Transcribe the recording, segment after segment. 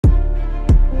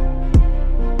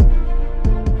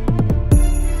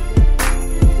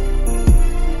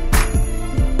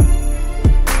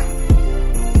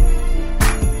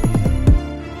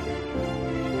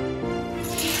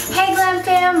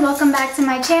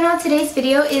my channel. Today's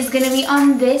video is gonna be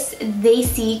on this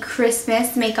Desi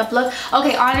Christmas makeup look.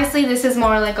 Okay, honestly this is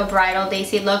more like a bridal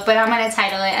Desi look, but I'm gonna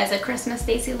title it as a Christmas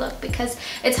Desi look because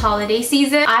it's holiday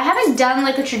season. I haven't done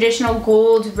like a traditional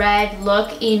gold red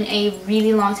look in a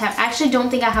really long time. I actually don't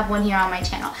think I have one here on my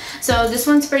channel, so this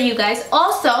one's for you guys.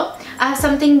 Also, I have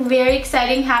something very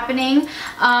exciting happening,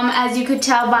 as you could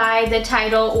tell by the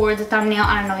title or the thumbnail,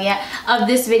 I don't know yet, of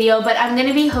this video, but I'm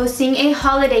gonna be hosting a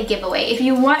holiday giveaway. If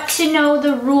you want to know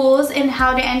the rules and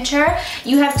how to enter,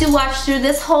 you have to watch through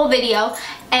this whole video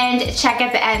and check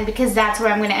at the end because that's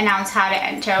where I'm going to announce how to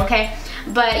enter, okay?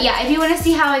 But yeah, if you want to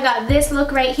see how I got this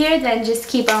look right here, then just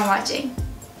keep on watching.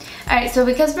 Alright, so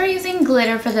because we're using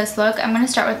glitter for this look, I'm going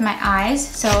to start with my eyes.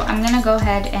 So I'm going to go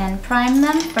ahead and prime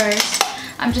them first.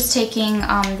 I'm just taking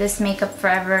this Makeup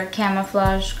Forever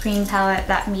Camouflage Cream Palette,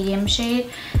 that medium shade.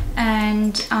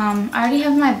 And I already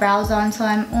have my brows on, so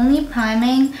I'm only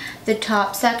priming the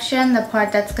top section, the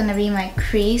part that's going to be my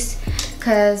crease,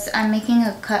 because I'm making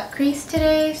a cut crease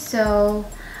today. So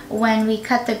when we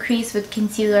cut the crease with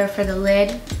concealer for the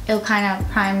lid, it'll kind of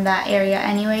prime that area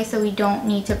anyway, so we don't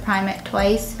need to prime it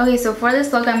twice. Okay, so for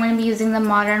this look, I'm going to be using the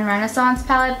Modern Renaissance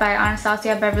palette by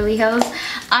Anastasia Beverly Hills.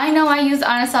 I know I use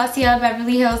Anastasia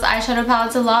Beverly Hills eyeshadow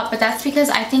palettes a lot, but that's because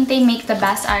I think they make the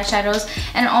best eyeshadows,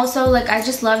 and also like I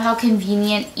just love how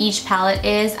convenient each palette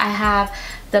is. I have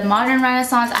the Modern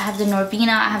Renaissance, I have the Norvina,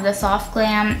 I have the Soft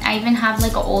Glam, I even have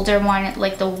like an older one,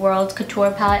 like the World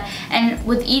Couture palette, and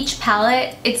with each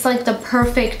palette, it's like the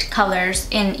perfect colors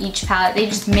in each palette. They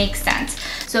just make sense.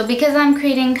 So because I'm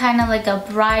creating kind of like a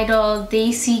bridal,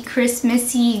 Desi,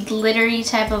 Christmassy, glittery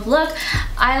type of look,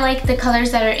 I like the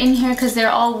colors that are in here because they're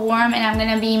all warm, and I'm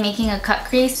going to be making a cut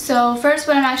crease. So first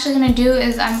what I'm actually going to do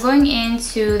is I'm going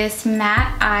into this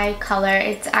matte eye color.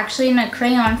 It's actually in a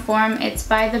crayon form. It's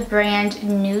by the brand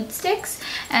Nude Sticks,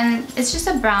 and it's just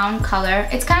a brown color.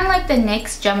 It's kind of like the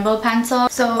NYX Jumbo Pencil.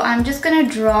 So I'm just going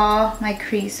to draw my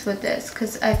crease with this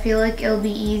because I feel like it'll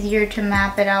be easier to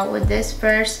map it out with this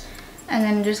first, and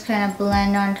then just kind of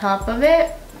blend on top of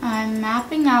it. I'm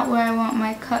mapping out where I want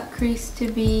my cut crease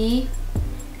to be,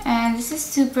 and this is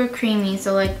super creamy,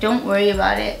 so like don't worry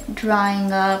about it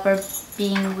drying up or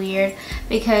being weird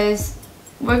because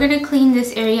we're gonna clean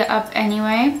this area up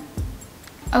anyway.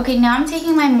 Okay, now I'm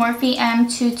taking my Morphe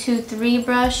M213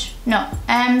 brush, no,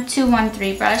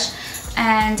 M213 brush,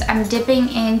 and I'm dipping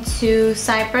into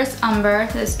Cypress Umber,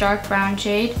 this dark brown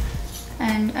shade.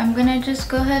 And I'm gonna just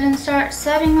go ahead and start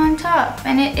setting on top.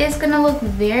 And it is gonna look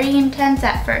very intense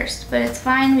at first, but it's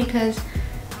fine because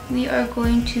we are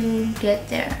going to get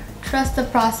there. Trust the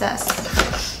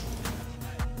process.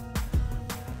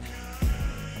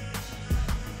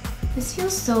 This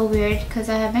feels so weird because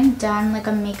I haven't done like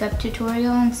a makeup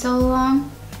tutorial in so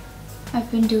long.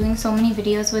 I've been doing so many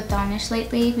videos with Danish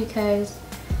lately because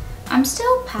I'm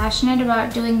still passionate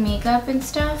about doing makeup and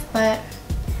stuff, but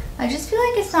I just feel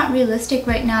like it's not realistic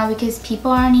right now because people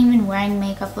aren't even wearing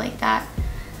makeup like that.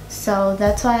 So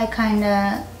that's why I kind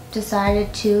of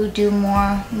decided to do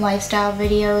more lifestyle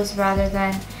videos rather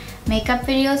than makeup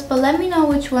videos. But let me know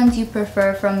which ones you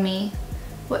prefer from me.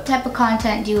 What type of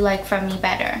content do you like from me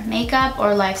better? Makeup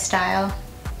or lifestyle?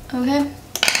 Okay.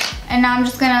 And now I'm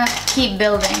just gonna keep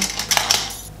building.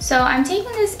 So I'm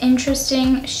taking this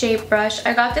interesting shape brush.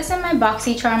 I got this in my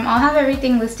BoxyCharm. I'll have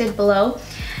everything listed below.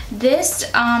 This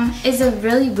is a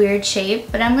really weird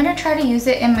shape, but I'm going to try to use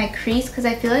it in my crease because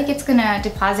I feel like it's going to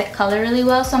deposit color really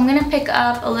well. So I'm going to pick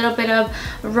up a little bit of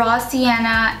raw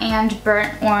sienna and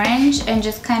burnt orange and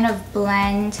just kind of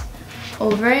blend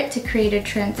over it to create a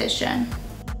transition.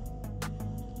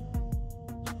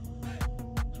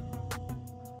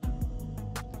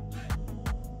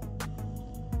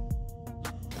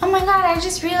 Oh my god, I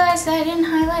just realized that I didn't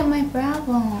highlight my brow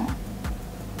bone.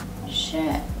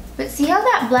 Shit. But see how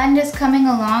that blend is coming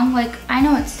along? Like, I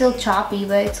know it's still choppy,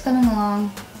 but it's coming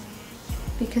along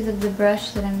because of the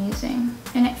brush that I'm using.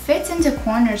 And it fits into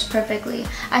corners perfectly.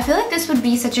 I feel like this would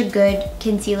be such a good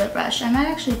concealer brush. I might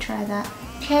actually try that.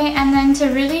 Okay, and then to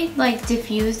really like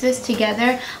diffuse this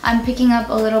together, I'm picking up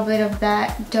a little bit of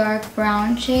that dark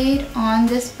brown shade on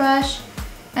this brush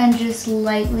and just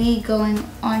lightly going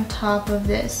on top of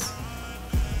this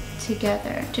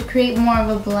together to create more of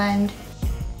a blend.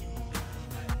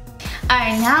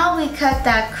 Alright, now we cut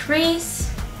that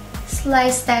crease,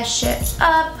 slice that shit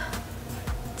up,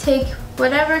 take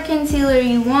whatever concealer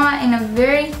you want in a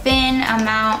very thin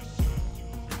amount.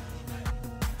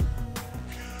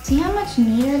 See how much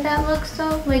neater that looks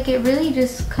though? Like it really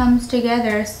just comes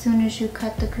together as soon as you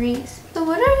cut the crease. So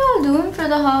what are y'all doing for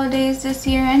the holidays this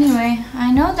year anyway?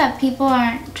 I know that people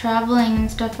aren't traveling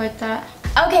and stuff like that.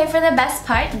 Okay, for the best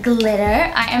part,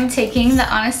 glitter. I am taking the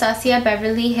Anastasia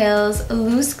Beverly Hills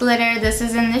Loose Glitter. This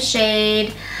is in the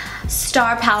shade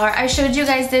Star Power. I showed you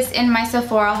guys this in my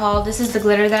Sephora haul. This is the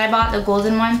glitter that I bought, the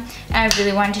golden one, and I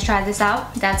really wanted to try this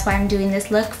out. That's why I'm doing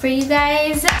this look for you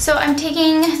guys. So I'm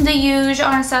taking the huge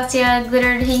Anastasia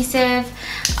glitter adhesive.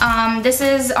 This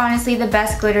is honestly the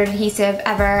best glitter adhesive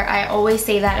ever. I always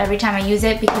say that every time I use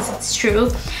it because it's true.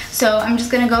 So I'm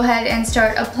just gonna go ahead and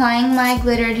start applying my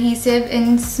glitter adhesive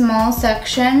in small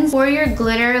sections. Pour your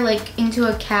glitter like into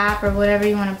a cap or whatever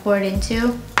you want to pour it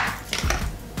into,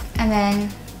 and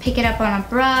then pick it up on a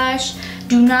brush.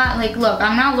 Do not, like, look,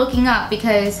 I'm not looking up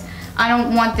because I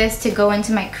don't want this to go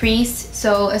into my crease.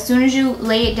 So as soon as you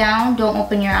lay it down, don't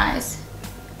open your eyes.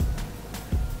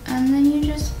 And then you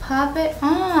just pop it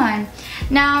on.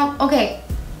 Now, okay,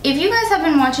 if you guys have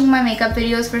been watching my makeup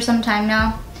videos for some time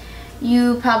now,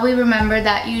 you probably remember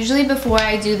that usually before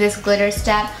I do this glitter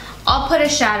step, I'll put a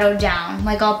shadow down.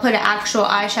 Like, I'll put an actual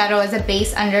eyeshadow as a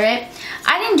base under it.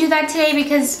 I didn't do that today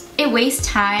because it wastes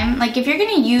time. Like, if you're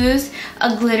gonna use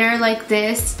a glitter like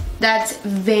this that's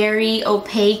very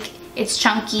opaque, it's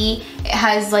chunky, it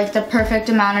has like the perfect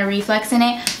amount of reflex in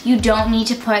it, you don't need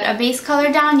to put a base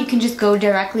color down. You can just go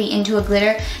directly into a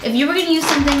glitter. If you were gonna use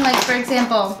something like, for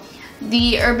example,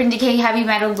 the Urban Decay Heavy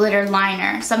Metal Glitter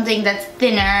Liner, something that's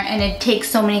thinner and it takes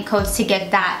so many coats to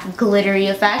get that glittery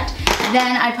effect,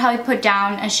 then I'd probably put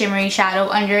down a shimmery shadow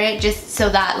under it, just so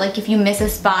that, like, if you miss a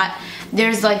spot,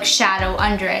 there's like shadow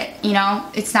under it, you know?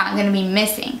 It's not gonna be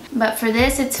missing. But for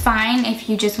this, it's fine if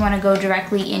you just wanna go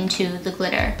directly into the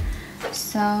glitter.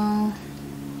 So I'm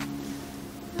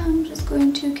just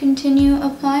going to continue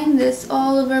applying this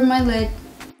all over my lid.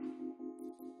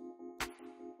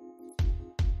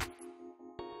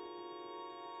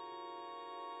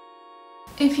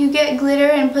 If you get glitter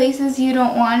in places you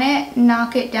don't want it,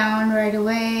 knock it down right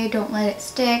away. Don't let it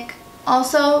stick.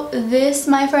 Also, this,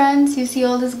 my friends, you see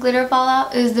all this glitter fall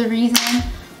out, is the reason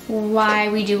why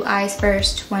we do eyes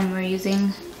first when we're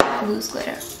using loose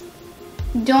glitter.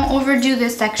 Don't overdo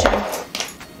this section.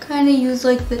 Kind of use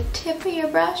like the tip of your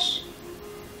brush.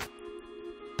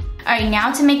 Alright,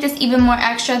 now to make this even more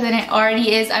extra than it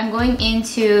already is, I'm going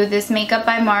into this Makeup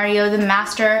by Mario, the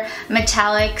Master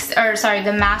Metallics, or sorry,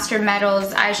 the Master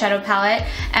Metals eyeshadow palette.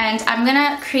 And I'm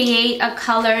gonna create a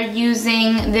color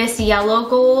using this yellow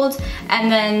gold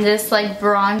and then this like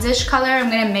bronzish color. I'm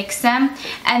gonna mix them.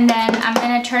 And then I'm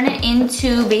gonna turn it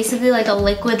into basically like a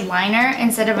liquid liner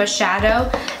instead of a shadow.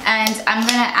 And I'm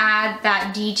gonna add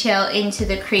that detail into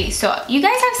the crease. So you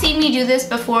guys have seen me do this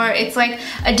before. It's like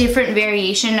a different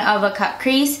variation of a cut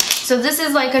crease. So this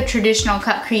is like a traditional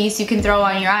cut crease you can throw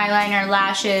on your eyeliner,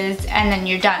 lashes, and then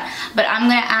you're done. But I'm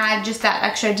gonna add just that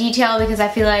extra detail because I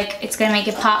feel like it's gonna make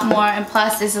it pop more, and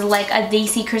plus this is like a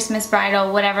Desi Christmas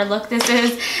bridal, whatever look this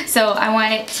is. So I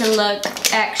want it to look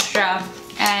extra.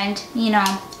 And you know,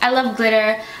 I love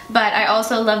glitter, but I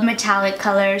also love metallic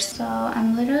colors. So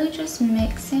I'm literally just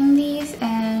mixing these,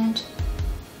 and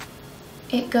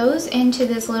it goes into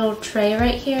this little tray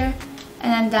right here.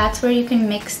 And then that's where you can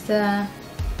mix the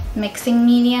mixing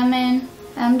medium in.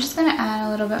 I'm just gonna add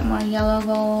a little bit more yellow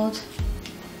gold.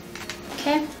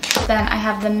 Okay, then I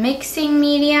have the mixing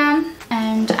medium,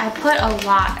 and I put a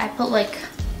lot. I put like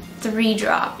 3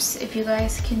 drops, if you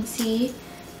guys can see.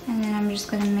 And then I'm just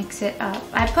gonna mix it up.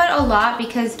 I put a lot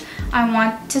because I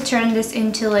want to turn this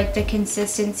into like the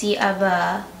consistency of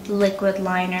a liquid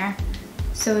liner,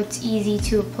 so it's easy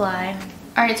to apply.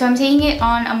 Alright, so I'm taking it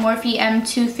on a Morphe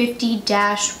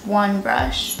M250-1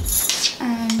 brush.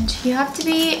 And you have to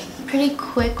be pretty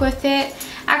quick with it.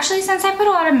 Actually, since I put a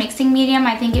lot of mixing medium,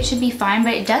 I think it should be fine,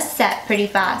 but it does set pretty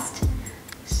fast.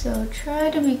 So try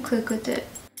to be quick with it.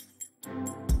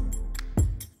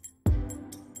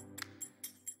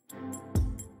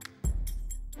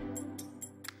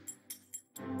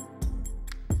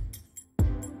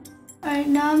 Alright,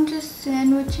 now I'm just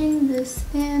sandwiching this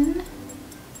in.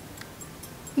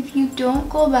 If you don't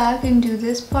go back and do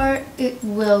this part, it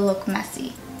will look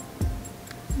messy.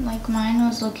 Like mine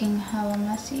was looking hella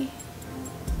messy.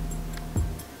 I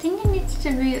think it needs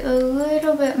to be a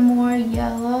little bit more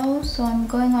yellow, so I'm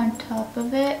going on top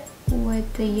of it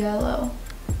with the yellow.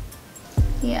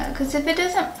 Yeah, because if it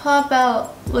doesn't pop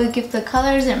out, like if the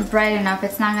color isn't bright enough,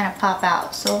 it's not gonna pop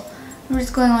out. So I'm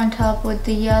just going on top with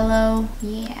the yellow.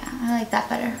 Yeah, I like that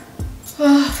better.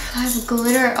 Oh, I have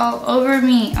glitter all over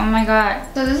me. Oh my god.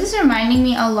 So this is reminding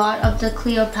me a lot of the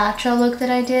Cleopatra look that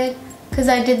I did, because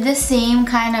I did the same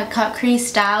kind of cut crease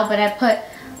style, but I put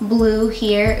blue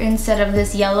here instead of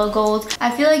this yellow gold.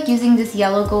 I feel like using this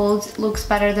yellow gold looks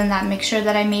better than that mixture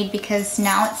that I made because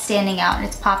now it's standing out and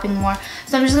it's popping more.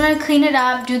 So I'm just gonna clean it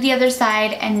up, do the other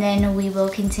side, and then we will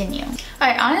continue.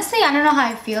 Alright, honestly, I don't know how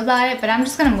I feel about it, but I'm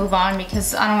just gonna move on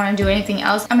because I don't want to do anything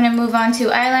else. I'm gonna move on to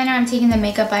eyeliner. I'm taking the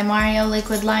Makeup by Mario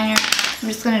liquid liner. I'm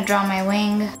just gonna draw my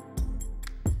wing.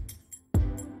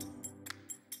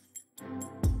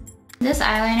 This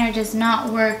eyeliner does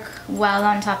not work well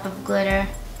on top of glitter,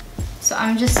 so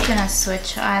I'm just gonna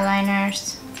switch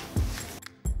eyeliners.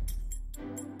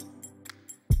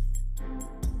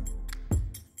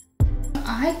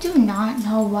 I do not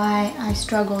know why I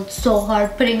struggled so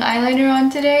hard putting eyeliner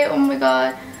on today. Oh my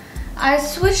god. I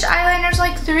switched eyeliners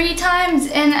like 3 times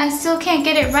and I still can't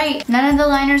get it right. None of the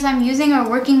liners I'm using are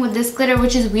working with this glitter,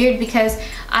 which is weird because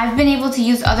I've been able to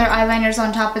use other eyeliners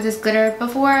on top of this glitter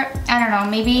before. I don't know,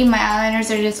 maybe my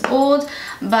eyeliners are just old,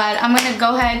 but I'm gonna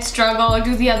go ahead, struggle,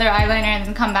 do the other eyeliner, and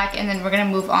then come back, and then we're gonna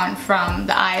move on from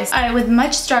the eyes. Alright, with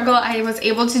much struggle, I was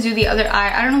able to do the other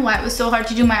eye. I don't know why it was so hard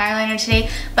to do my eyeliner today,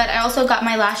 but I also got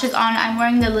my lashes on. I'm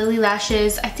wearing the Lily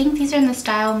lashes. I think these are in the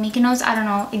style Mykonos. I don't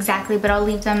know exactly, but I'll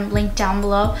leave them linked down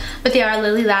below. But they are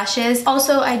Lily lashes.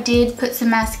 Also, I did put some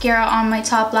mascara on my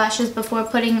top lashes before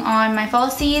putting on my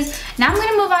falsies. Now I'm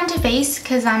gonna move on to face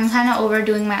because I'm kind of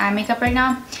overdoing my eye makeup right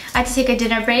now. I had to take a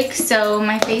dinner break, so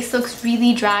my face looks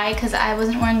really dry because I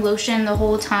wasn't wearing lotion the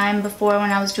whole time before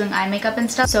when I was doing eye makeup and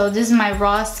stuff. So this is my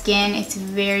raw skin. It's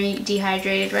very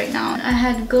dehydrated right now. I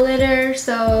had glitter,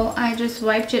 so I just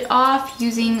wiped it off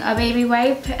using a baby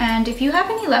wipe. And if you have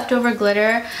any leftover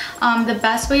glitter, the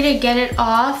best way to get it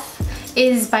off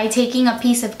is by taking a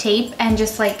piece of tape and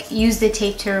just like use the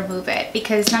tape to remove it,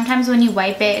 because sometimes when you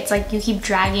wipe it, it's like you keep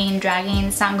dragging and dragging and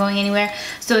it's not going anywhere,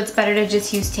 so it's better to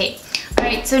just use tape.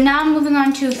 Alright, so now I'm moving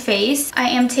on to face. I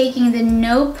am taking the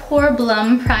No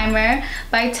Problem Primer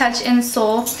by Touch in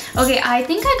Soul. Okay, I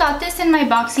think I got this in my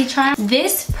BoxyCharm.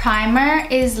 This primer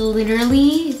is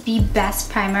literally the best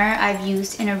primer I've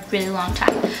used in a really long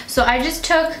time. So I just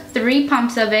took 3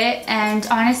 pumps of it, and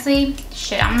honestly,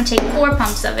 shit, I'm gonna take 4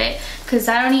 pumps of it because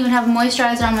I don't even have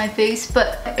moisturizer on my face,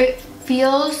 but it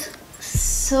feels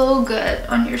so good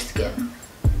on your skin.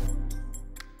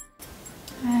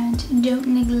 And don't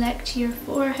neglect your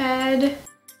forehead,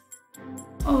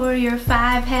 or your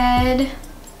 5 head,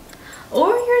 or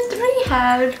your 3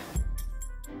 head.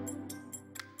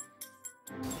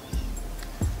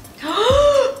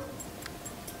 Oh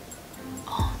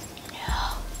no.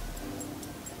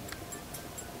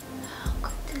 How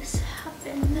could this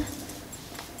happen?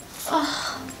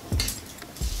 Oh,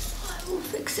 I will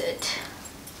fix it.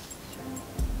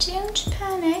 Don't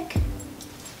panic.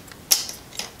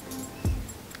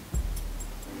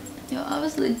 Yo, I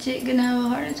was legit gonna have a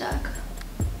heart attack.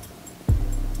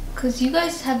 Cause you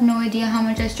guys have no idea how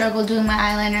much I struggled doing my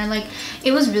eyeliner. Like,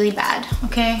 it was really bad,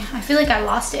 okay? I feel like I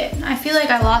lost it. I feel like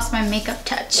I lost my makeup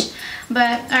touch.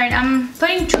 But, alright, I'm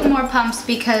putting 2 more pumps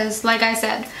because, like I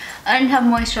said, I didn't have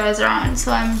moisturizer on.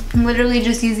 So I'm literally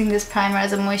just using this primer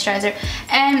as a moisturizer.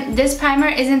 And this primer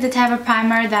isn't the type of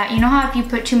primer that, you know how if you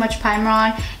put too much primer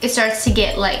on, it starts to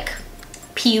get like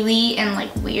peely and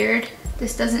like weird?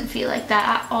 This doesn't feel like that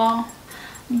at all.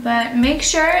 But make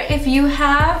sure if you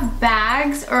have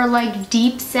bags or like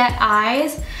deep set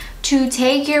eyes to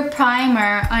take your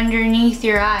primer underneath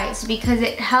your eyes, because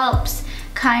it helps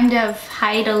kind of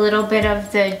hide a little bit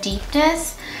of the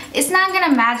deepness. It's not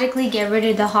gonna magically get rid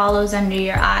of the hollows under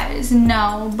your eyes,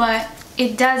 no, but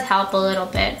it does help a little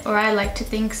bit, or I like to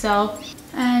think so.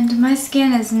 And my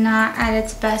skin is not at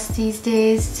its best these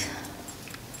days.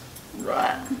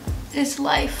 It's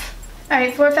life.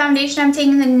 Alright, for foundation, I'm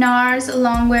taking the NARS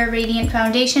Longwear Radiant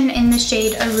Foundation in the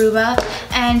shade Aruba.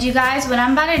 And you guys, what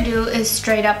I'm about to do is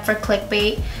straight up for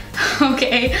clickbait.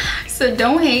 Okay, so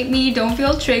don't hate me, don't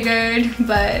feel triggered,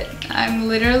 but I'm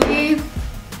literally...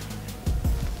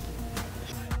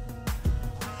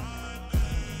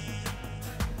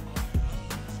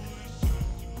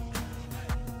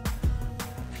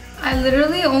 I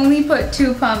literally only put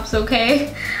 2 pumps,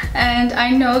 okay? And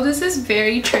I know this is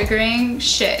very triggering.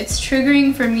 Shit, it's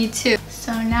triggering for me too.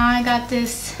 So now I got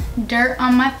this dirt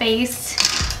on my face.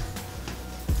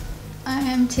 I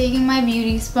am taking my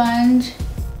beauty sponge.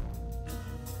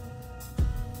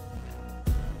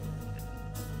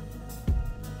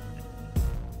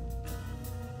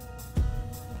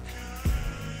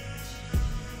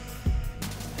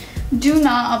 Do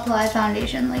not apply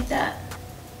foundation like that.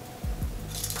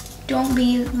 Don't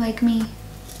be like me.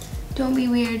 Don't be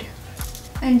weird.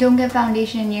 And don't get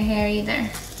foundation in your hair either.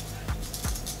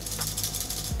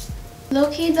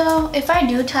 Low-key though, if I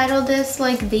do title this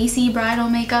like Desi bridal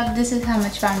makeup, this is how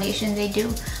much foundation they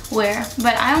do wear.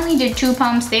 But I only did 2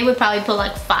 pumps. They would probably put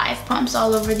like 5 pumps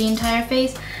all over the entire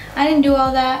face. I didn't do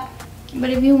all that. But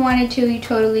if you wanted to, you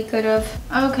totally could have.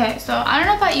 Okay, so I don't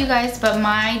know about you guys, but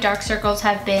my dark circles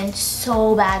have been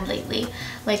so bad lately.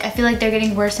 Like, I feel like they're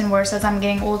getting worse and worse as I'm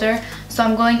getting older. So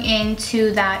I'm going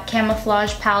into that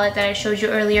camouflage palette that I showed you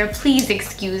earlier. Please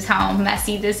excuse how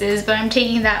messy this is, but I'm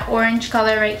taking that orange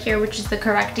color right here, which is the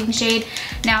correcting shade.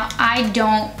 Now, I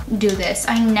don't do this.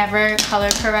 I never color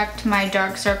correct my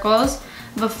dark circles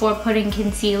before putting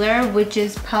concealer, which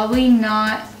is probably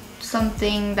not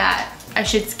something that I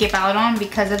should skip out on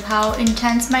because of how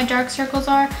intense my dark circles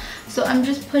are. So I'm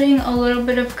just putting a little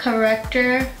bit of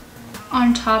corrector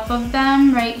on top of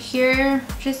them right here,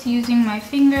 just using my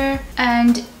finger.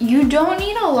 And you don't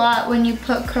need a lot when you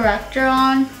put corrector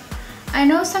on. I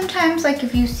know sometimes, like,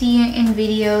 if you see in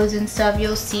videos and stuff,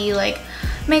 you'll see like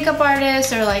makeup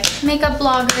artists or like makeup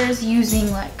bloggers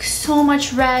using like so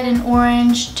much red and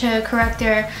orange to correct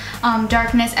their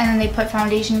darkness, and then they put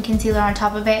foundation and concealer on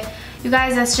top of it. You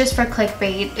guys, that's just for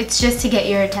clickbait. It's just to get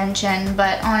your attention,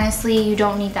 but honestly, you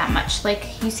don't need that much.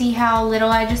 Like, you see how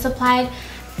little I just applied?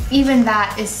 Even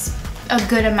that is a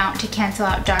good amount to cancel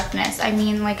out darkness. I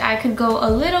mean, like, I could go a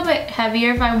little bit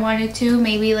heavier if I wanted to,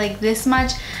 maybe like this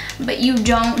much, but you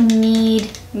don't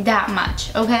need that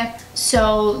much, okay?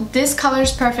 So this color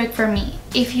is perfect for me.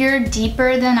 If you're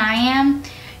deeper than I am,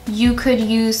 you could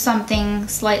use something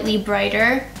slightly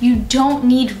brighter. You don't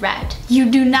need red. You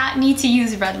do not need to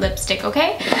use red lipstick,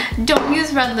 okay? Don't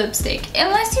use red lipstick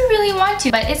unless you really want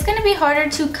to, but it's gonna be harder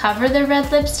to cover the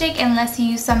red lipstick unless you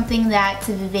use something that's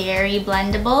very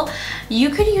blendable. You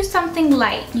could use something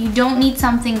light. You don't need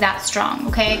something that strong,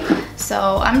 okay?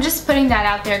 So I'm just putting that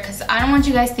out there because I don't want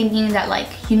you guys thinking that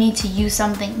like you need to use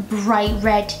something bright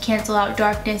red to cancel out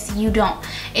darkness. You don't.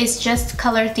 It's just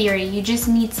color theory. You just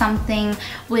need something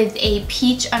with a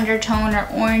peach undertone or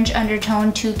orange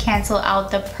undertone to cancel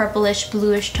out the purplish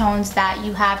bluish tones that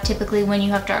you have typically when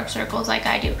you have dark circles like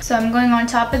I do. So I'm going on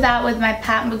top of that with my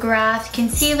Pat McGrath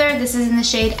concealer. This is in the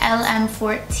shade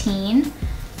LM14.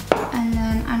 And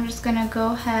then I'm just gonna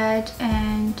go ahead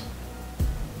and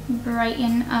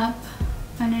brighten up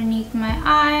underneath my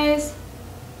eyes.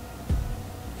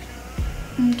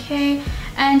 Okay,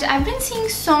 and I've been seeing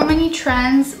so many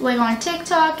trends like on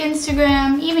TikTok,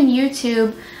 Instagram, even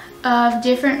YouTube, of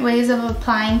different ways of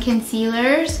applying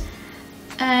concealers,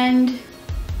 and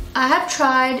I have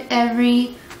tried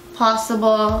every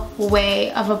possible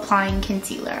way of applying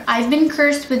concealer. I've been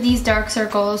cursed with these dark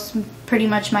circles pretty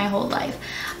much my whole life.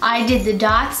 I did the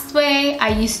dots way, I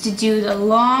used to do the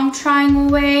long triangle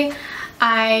way,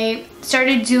 I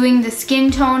started doing the skin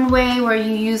tone way where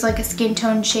you use like a skin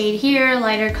tone shade here,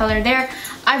 lighter color there.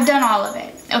 I've done all of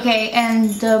it, okay? And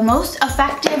the most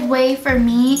effective way for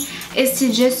me is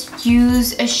to just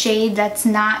use a shade that's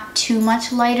not too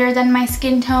much lighter than my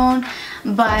skin tone,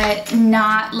 but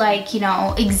not like, you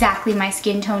know, exactly my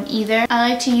skin tone either. I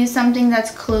like to use something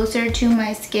that's closer to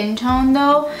my skin tone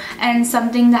though, and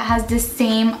something that has the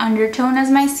same undertone as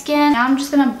my skin. Now I'm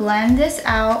just gonna blend this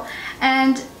out,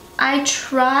 and I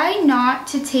try not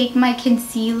to take my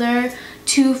concealer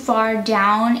too far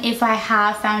down if I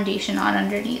have foundation on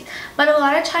underneath. But a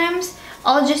lot of times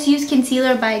I'll just use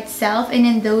concealer by itself, and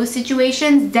in those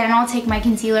situations, then I'll take my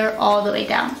concealer all the way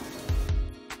down.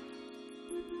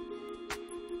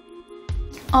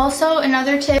 Also,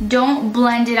 another tip, don't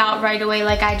blend it out right away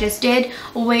like I just did.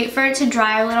 Wait for it to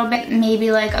dry a little bit, maybe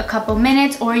like a couple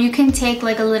minutes, or you can take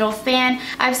like a little fan.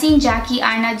 I've seen Jackie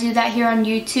Aina do that here on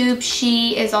YouTube.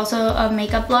 She is also a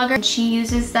makeup blogger. She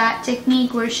uses that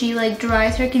technique where she like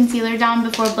dries her concealer down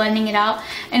before blending it out,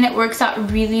 and it works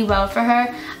out really well for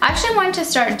her. I actually want to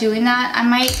start doing that. I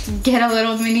might get a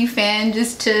little mini fan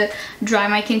just to dry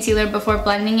my concealer before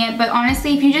blending it, but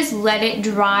honestly, if you just let it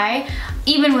dry,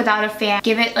 even without a fan,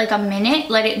 give it like a minute,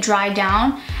 let it dry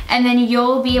down, and then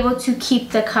you'll be able to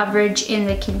keep the coverage in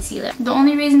the concealer. The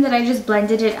only reason that I just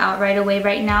blended it out right away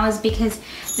right now is because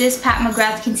this Pat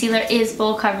McGrath concealer is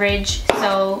full coverage,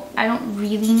 so I don't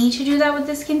really need to do that with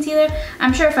this concealer.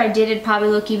 I'm sure if I did, it'd probably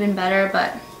look even better,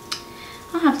 but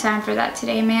I don't have time for that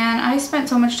today, man. I spent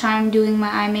so much time doing my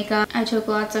eye makeup. I took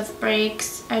lots of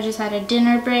breaks. I just had a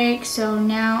dinner break, so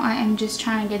now I am just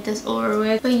trying to get this over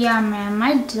with. But yeah, man,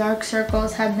 my dark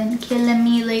circles have been killing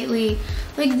me lately.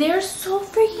 Like, they're so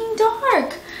freaking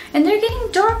dark. and they're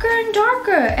getting darker and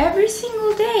darker every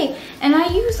single day. And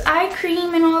I use eye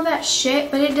cream and all that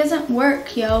shit, but it doesn't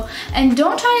work, yo. And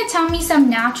don't try to tell me some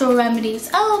natural remedies.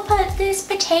 Oh, put this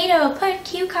potato, put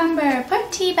cucumber,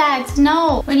 put tea bags.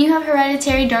 No. When you have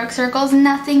hereditary dark circles,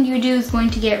 nothing you do is going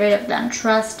to get rid of them.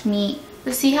 Trust me.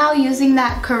 But see how using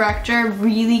that corrector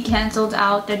really canceled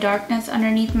out the darkness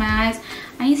underneath my eyes?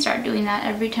 I need to start doing that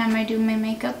every time I do my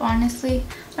makeup, honestly.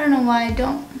 I don't know why I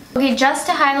don't. Okay, just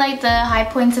to highlight the high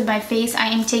points of my face, I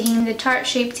am taking the Tarte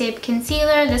Shape Tape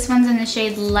Concealer. This one's in the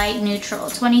shade Light Neutral,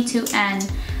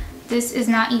 22N. This is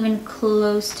not even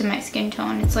close to my skin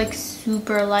tone. It's like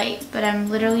super light, but I'm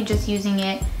literally just using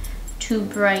it to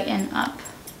brighten up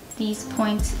these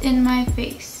points in my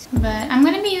face. But I'm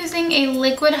going to be using a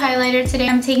liquid highlighter today.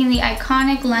 I'm taking the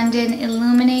Iconic London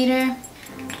Illuminator.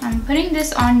 I'm putting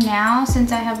this on now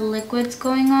since I have liquids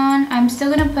going on. I'm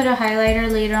still going to put a highlighter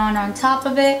later on top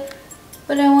of it,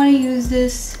 but I want to use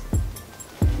this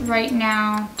right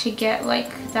now to get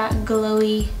like that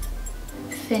glowy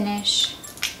finish.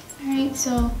 Alright,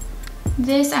 so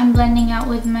this I'm blending out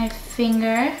with my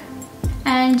finger.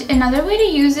 And another way to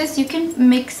use this, you can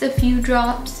mix a few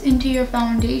drops into your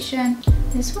foundation.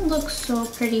 This one looks so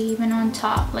pretty even on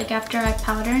top, like after I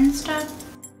powder and stuff.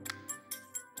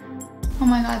 Oh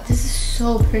my god, this is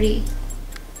so pretty.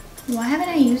 Why haven't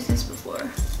I used this before?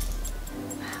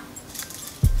 Wow.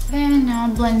 And now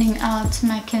I'm blending out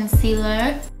my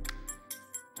concealer.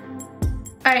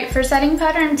 Alright, for setting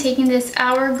powder, I'm taking this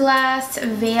Hourglass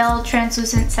Veil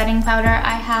Translucent Setting Powder.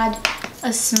 I had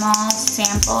a small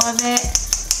sample of it.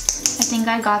 I think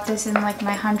I got this in like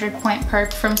my 100-point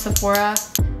perk from Sephora.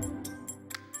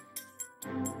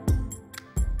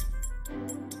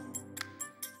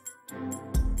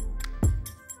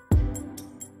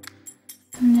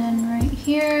 And then right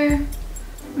here,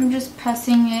 I'm just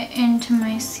pressing it into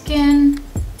my skin.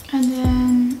 And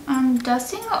then I'm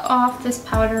dusting off this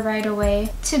powder right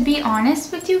away. To be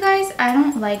honest with you guys, I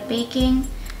don't like baking.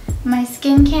 My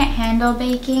skin can't handle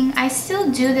baking. I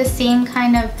still do the same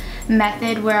kind of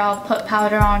method where I'll put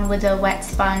powder on with a wet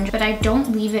sponge, but I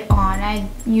don't leave it on. I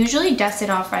usually dust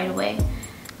it off right away.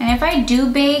 And if I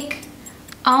do bake,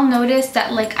 I'll notice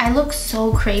that like I look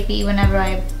so crepey whenever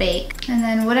I bake. And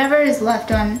then whatever is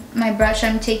left on my brush,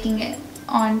 I'm taking it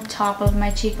on top of my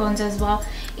cheekbones as well.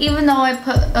 Even though I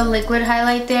put a liquid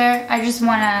highlight there, I just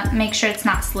want to make sure it's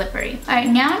not slippery. Alright,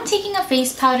 now I'm taking a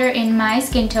face powder in my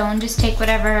skin tone. Just take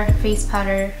whatever face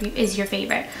powder is your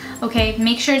favorite. Okay,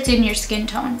 make sure it's in your skin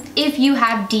tone. If you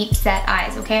have deep set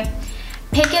eyes, okay?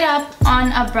 Pick it up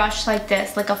on a brush like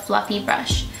this, like a fluffy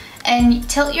brush. And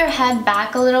tilt your head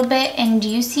back a little bit, and do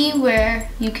you see where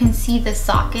you can see the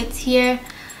sockets here?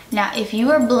 Now, if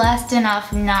you are blessed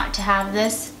enough not to have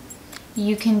this,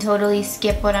 you can totally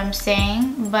skip what I'm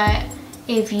saying, but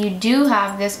if you do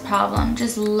have this problem,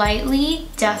 just lightly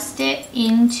dust it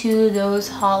into those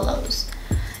hollows.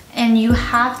 And you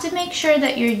have to make sure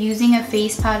that you're using a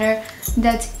face powder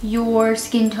that's your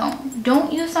skin tone.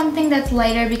 Don't use something that's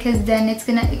lighter because then it's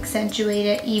gonna accentuate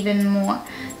it even more.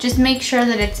 Just make sure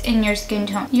that it's in your skin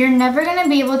tone. You're never gonna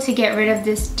be able to get rid of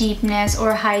this deepness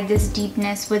or hide this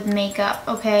deepness with makeup,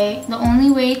 okay? The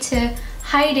only way to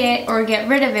hide it or get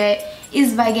rid of it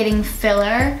is by getting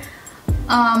filler.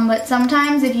 But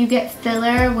sometimes if you get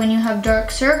filler when you have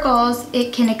dark circles,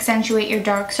 it can accentuate your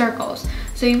dark circles.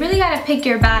 So you really gotta pick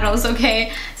your battles,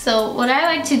 okay? So what I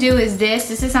like to do is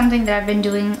this is something that I've been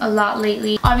doing a lot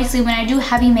lately. Obviously when I do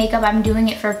heavy makeup, I'm doing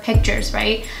it for pictures,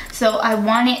 right? So I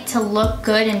want it to look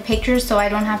good in pictures so I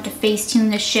don't have to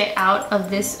Facetune the shit out of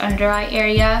this under eye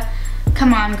area.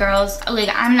 Come on girls, like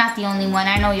I'm not the only one,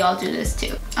 I know y'all do this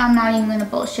too. I'm not even gonna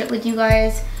bullshit with you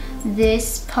guys.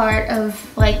 This part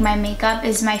of like my makeup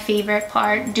is my favorite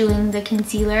part, doing the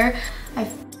concealer. I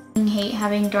hate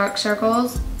having dark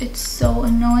circles. It's so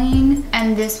annoying.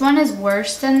 And this one is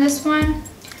worse than this one.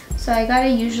 So I gotta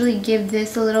usually give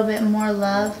this a little bit more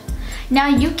love. Now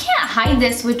you can't hide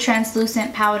this with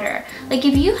translucent powder. Like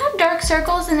if you have dark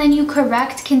circles and then you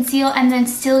correct, conceal, and then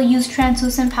still use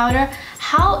translucent powder,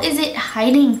 how is it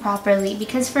hiding properly?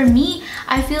 Because for me,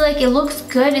 I feel like it looks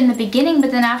good in the beginning,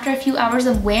 but then after a few hours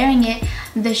of wearing it,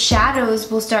 the shadows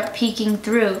will start peeking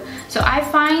through. So I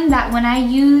find that when I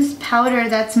use powder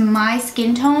that's my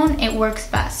skin tone, it works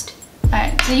best.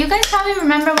 Alright, so you guys probably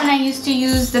remember when I used to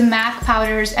use the MAC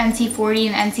powders, NC40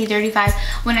 and NC35.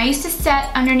 When I used to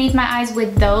set underneath my eyes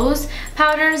with those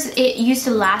powders, it used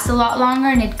to last a lot longer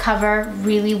and it'd cover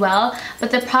really well. But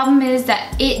the problem is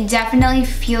that it definitely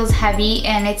feels heavy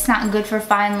and it's not good for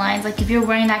fine lines. Like if you're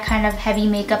wearing that kind of heavy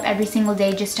makeup every single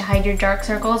day just to hide your dark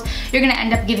circles, you're gonna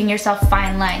end up giving yourself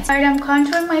fine lines. Alright, I'm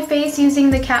contouring my face using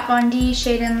the Kat Von D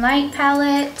Shade and Light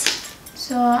palette.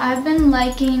 So I've been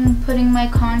liking putting my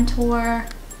contour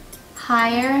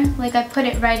higher, like I put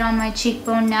it right on my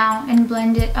cheekbone now and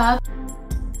blend it up.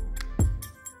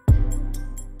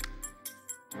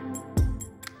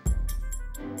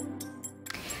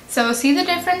 So see the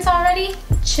difference already?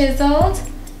 Chiseled,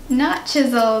 not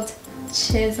chiseled,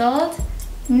 chiseled,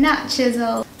 not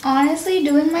chiseled. Honestly,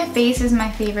 doing my face is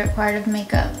my favorite part of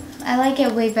makeup. I like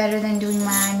it way better than doing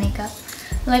my eye makeup.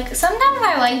 Like sometimes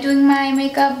I like doing my eye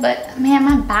makeup, but man,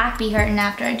 my back be hurting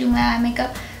after I do my eye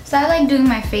makeup. So I like doing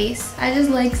my face. I just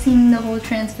like seeing the whole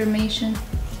transformation.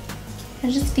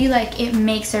 I just feel like it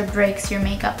makes or breaks your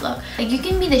makeup look. Like you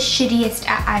can be the shittiest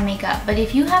at eye makeup, but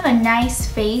if you have a nice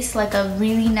face, like a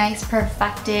really nice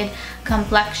perfected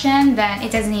complexion, then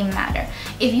it doesn't even matter.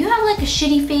 If you have like a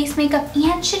shitty face makeup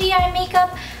and shitty eye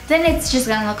makeup, then it's just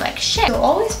gonna look like shit. So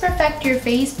always perfect your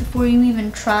face before you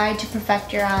even try to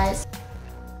perfect your eyes.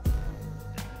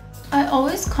 I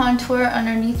always contour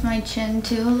underneath my chin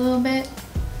too a little bit,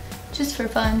 just for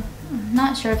fun. I'm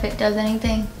not sure if it does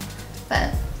anything,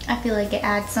 but I feel like it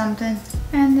adds something.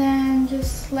 And then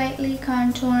just slightly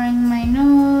contouring my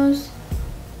nose.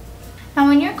 Now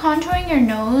when you're contouring your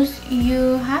nose,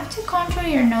 you have to contour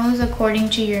your nose according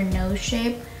to your nose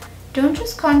shape. Don't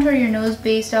just contour your nose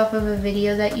based off of a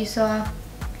video that you saw.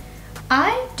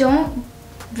 I don't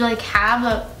like have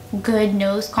a good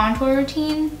nose contour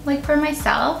routine like for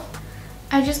myself.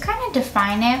 I just kind of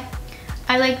define it.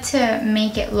 I like to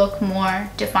make it look more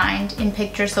defined in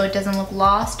pictures so it doesn't look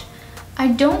lost. I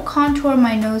don't contour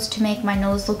my nose to make my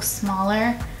nose look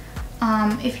smaller.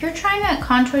 If you're trying to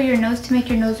contour your nose to make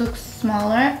your nose look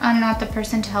smaller, I'm not the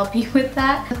person to help you with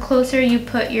that. The closer you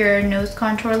put your nose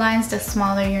contour lines, the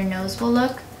smaller your nose will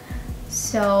look.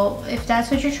 So if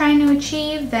that's what you're trying to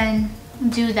achieve, then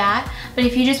do that. But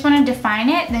if you just want to define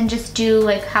it, then just do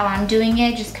like how I'm doing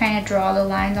it. Just kind of draw the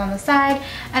lines on the side,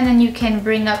 and then you can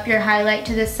bring up your highlight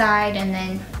to the side and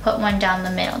then put one down the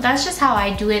middle. That's just how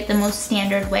I do it, the most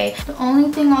standard way. The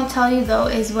only thing I'll tell you though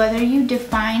is whether you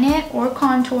define it or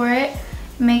contour it,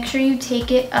 make sure you take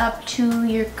it up to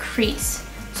your crease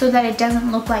so that it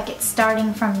doesn't look like it's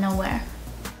starting from nowhere.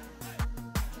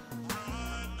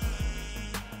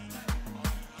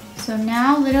 So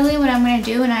now literally what I'm going to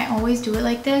do, and I always do it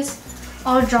like this,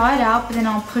 I'll draw it out but then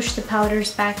I'll push the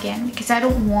powders back in because I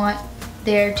don't want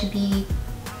there to be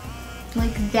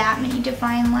like that many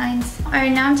defined lines.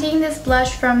 Alright, now I'm taking this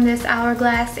blush from this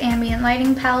Hourglass Ambient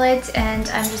Lighting palette and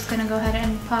I'm just going to go ahead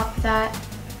and pop that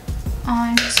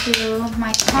onto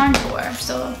my contour.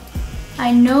 So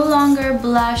I no longer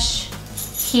blush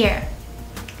here.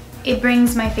 It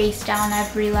brings my face down,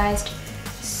 I've realized.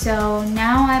 So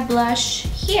now I blush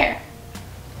here,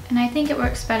 and I think it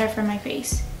works better for my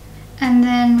face. And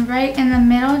then right in the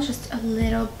middle, just a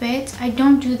little bit. I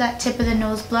don't do that tip of the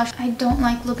nose blush. I don't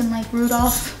like looking like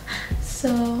Rudolph,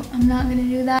 so I'm not gonna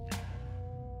do that.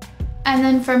 And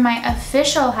then for my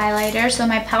official highlighter, so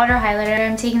my powder highlighter,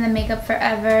 I'm taking the Makeup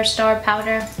Forever Star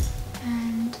Powder.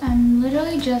 And I'm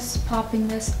literally just popping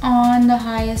this on the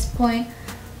highest point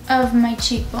of my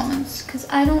cheekbones because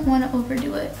I don't want to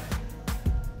overdo it.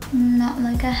 Not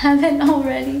like I haven't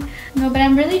already. No, but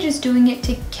I'm really just doing it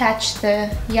to catch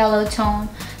the yellow tone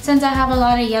since I have a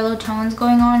lot of yellow tones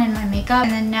going on in my makeup.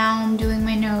 And then now I'm doing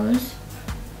my nose.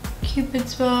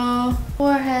 Cupid's bow,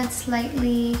 forehead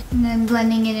slightly, and then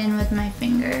blending it in with my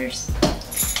fingers.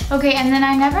 Okay, and then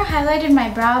I never highlighted my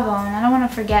brow bone. I don't want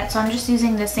to forget, so I'm just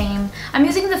using the same. I'm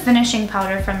using the finishing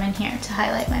powder from in here to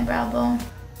highlight my brow bone.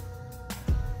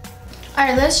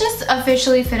 Alright, let's just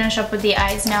officially finish up with the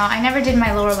eyes now. I never did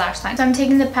my lower lash line. So I'm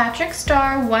taking the Patrick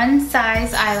Star One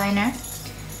Size eyeliner,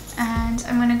 and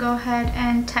I'm going to go ahead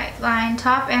and tight line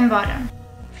top and bottom.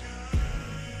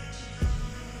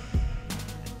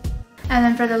 And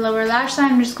then for the lower lash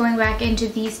line, I'm just going back into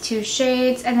these two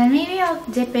shades, and then maybe I'll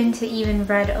dip into even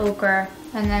Red Ochre,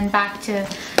 and then back to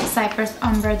Cypress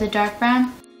Umber, the dark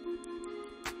brown.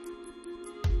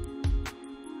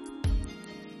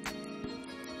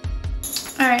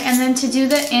 Alright, and then to do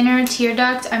the inner tear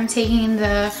duct, I'm taking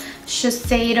the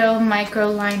Shiseido Micro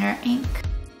Liner ink.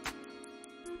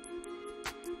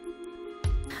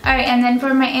 Alright, and then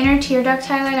for my inner tear duct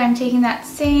highlight, I'm taking that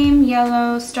same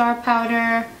yellow star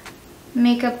powder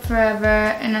Makeup Forever,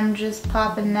 and I'm just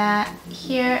popping that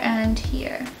here and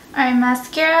here. Alright,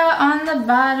 mascara on the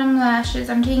bottom lashes.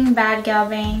 I'm taking Bad Gal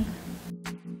Bang.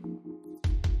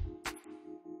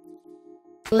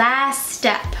 Last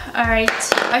step. Alright,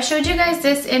 I showed you guys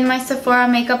this in my Sephora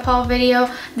makeup haul video.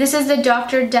 This is the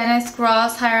Dr. Dennis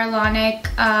Gross Hyaluronic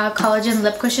Collagen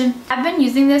Lip Cushion. I've been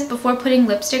using this before putting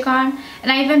lipstick on,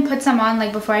 and I even put some on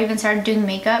like before I even started doing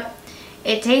makeup.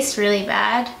 It tastes really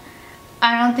bad.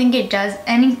 I don't think it does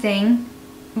anything,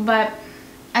 but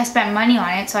I spent money on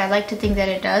it, so I like to think that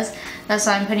it does. That's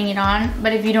why I'm putting it on.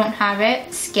 But if you don't have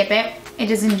it, skip it. It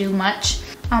doesn't do much.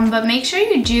 But make sure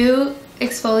you do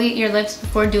exfoliate your lips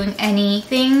before doing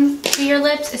anything to your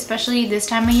lips, especially this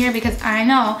time of year, because I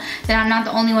know that I'm not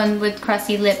the only one with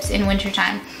crusty lips in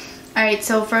wintertime. Alright,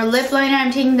 so for lip liner,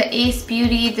 I'm taking the Ace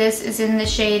Beauty. This is in the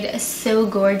shade So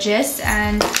Gorgeous,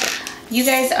 and you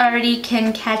guys already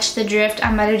can catch the drift.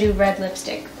 I'm about to do red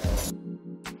lipstick.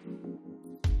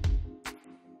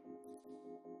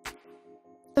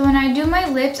 So when I do my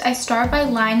lips, I start by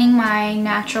lining my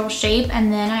natural shape,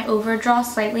 and then I overdraw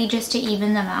slightly just to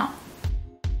even them out.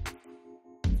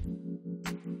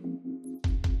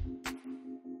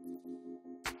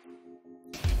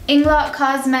 Inglot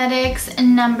Cosmetics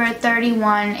number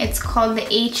 31. It's called the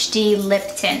HD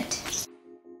Lip Tint.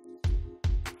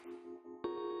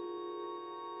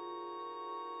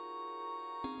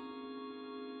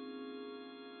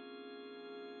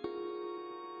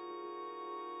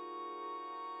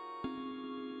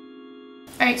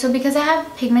 Alright, so because I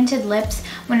have pigmented lips,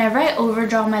 whenever I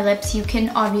overdraw my lips, you can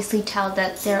obviously tell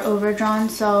that they're overdrawn.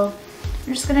 So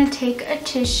I'm just gonna take a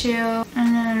tissue and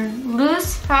then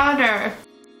loose powder.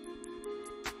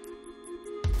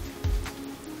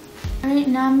 Alright,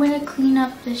 now I'm going to clean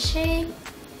up the shape.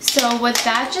 So what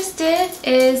that just did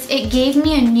is it gave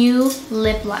me a new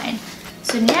lip line.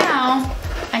 So now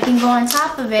I can go on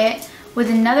top of it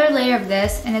with another layer of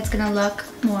this, and it's going to look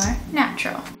more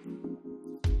natural.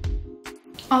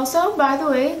 Also, by the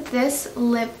way, this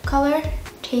lip color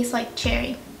tastes like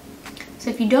cherry.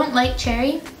 So if you don't like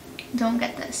cherry, don't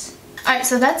get this. Alright,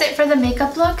 so that's it for the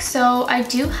makeup look. So I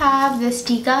do have this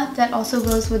tika that also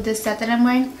goes with this set that I'm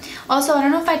wearing. Also, I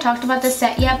don't know if I talked about the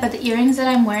set yet, but the earrings that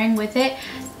I'm wearing with it,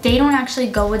 they don't actually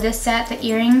go with this set. The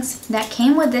earrings that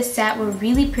came with this set were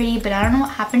really pretty, but I don't know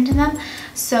what happened to them.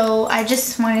 So I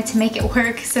just wanted to make it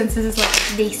work since this is like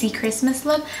a Desi Christmas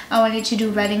look. I wanted to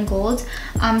do red and gold.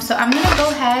 So I'm going to go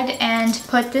ahead and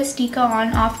put this tika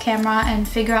on off camera and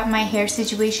figure out my hair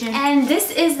situation. And this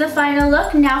is the final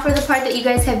look. Now for the part that you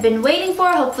guys have been waiting for.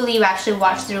 Hopefully you actually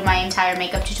watched through my entire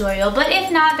makeup tutorial, but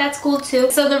if not, that's cool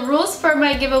too. So the rules for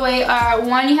my giveaway are: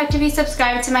 1, you have to be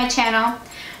subscribed to my channel.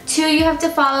 2, you have to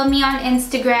follow me on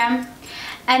Instagram.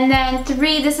 And then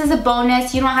 3, this is a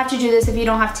bonus. You don't have to do this if you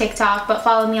don't have TikTok, but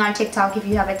follow me on TikTok if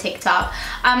you have a TikTok.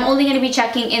 I'm only going to be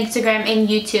checking Instagram and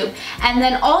YouTube. And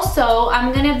then also,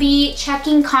 I'm going to be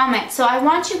checking comments. So I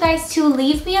want you guys to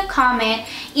leave me a comment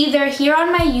either here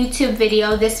on my YouTube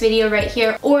video, this video right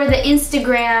here, or the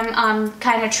Instagram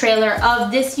kind of trailer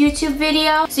of this YouTube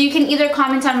video. So you can either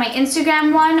comment on my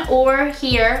Instagram one or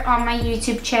here on my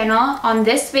YouTube channel on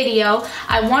this video.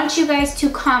 I want you guys to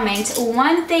comment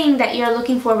one thing that you're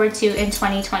looking forward to in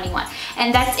 2021,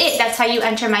 and that's it. That's how you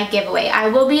enter my giveaway. I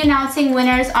will be announcing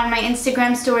winners on my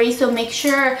Instagram story, so make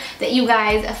sure that you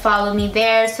guys follow me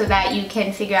there so that you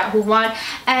can figure out who won.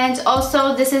 And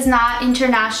also, this is not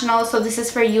international, so this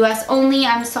is for US only.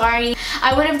 I'm sorry.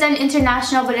 I would have done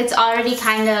international, but it's already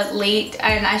kind of late,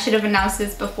 and I should have announced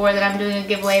this before that I'm doing a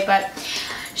giveaway, but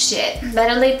shit,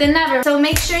 better late than never. So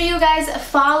make sure you guys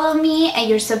follow me and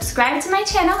you're subscribed to my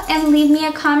channel and leave me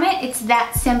a comment. It's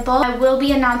that simple. I will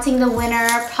be announcing the winner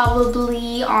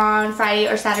probably on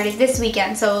Friday or Saturday this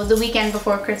weekend, so the weekend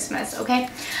before Christmas, okay?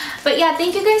 But yeah,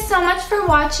 thank you guys so much for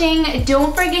watching.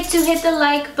 Don't forget to hit the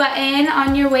like button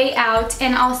on your way out,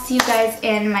 and I'll see you guys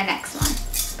in my next one.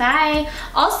 Bye.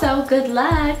 Also, good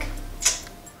luck.